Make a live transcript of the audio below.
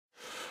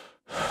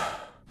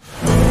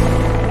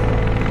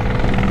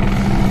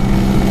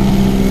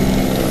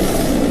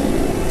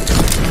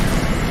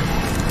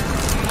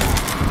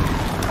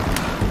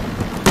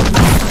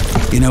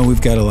know,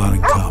 we've got a lot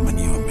in common,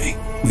 you and me.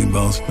 We've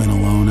both been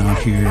alone out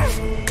here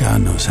for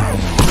God knows how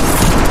long.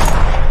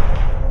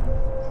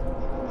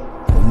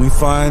 When we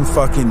find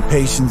fucking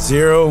patient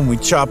zero and we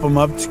chop him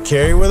up to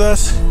carry with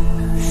us,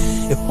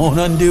 it won't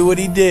undo what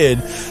he did.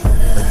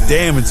 But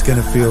damn, it's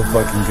gonna feel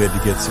fucking good to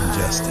get some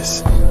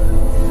justice.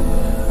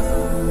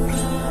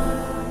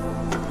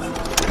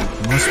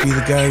 It must be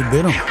the guy who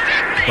bit him.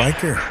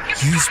 Biker.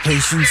 He's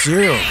patient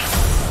zero.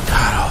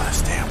 God, all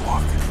this damn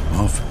walking.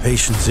 Well, for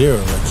patient zero,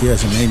 like he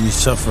hasn't made me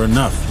suffer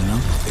enough, you know?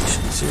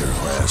 Patient zero,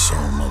 asshole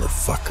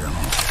motherfucker, I'm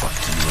gonna fuck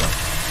you up.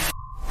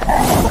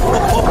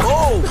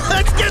 Oh!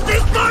 Let's get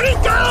this party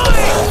going!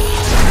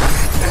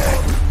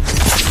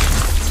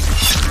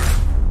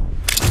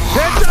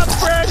 Heads up,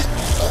 Fred!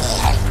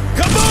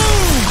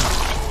 Kaboom!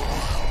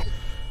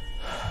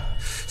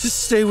 Just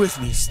stay with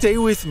me, stay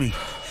with me.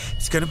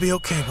 It's gonna be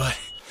okay, bud.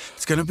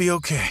 It's gonna be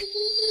okay.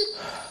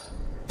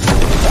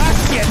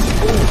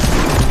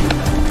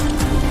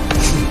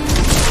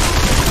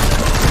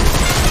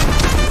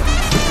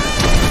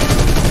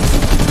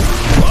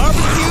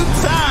 Barbecue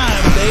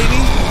time,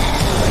 baby!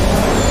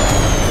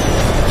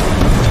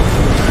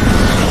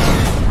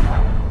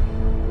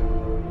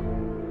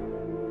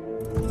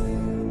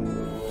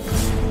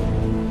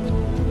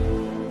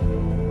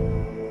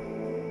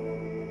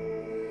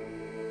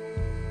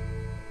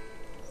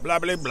 Blah,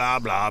 blah, blah,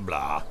 blah,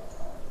 blah.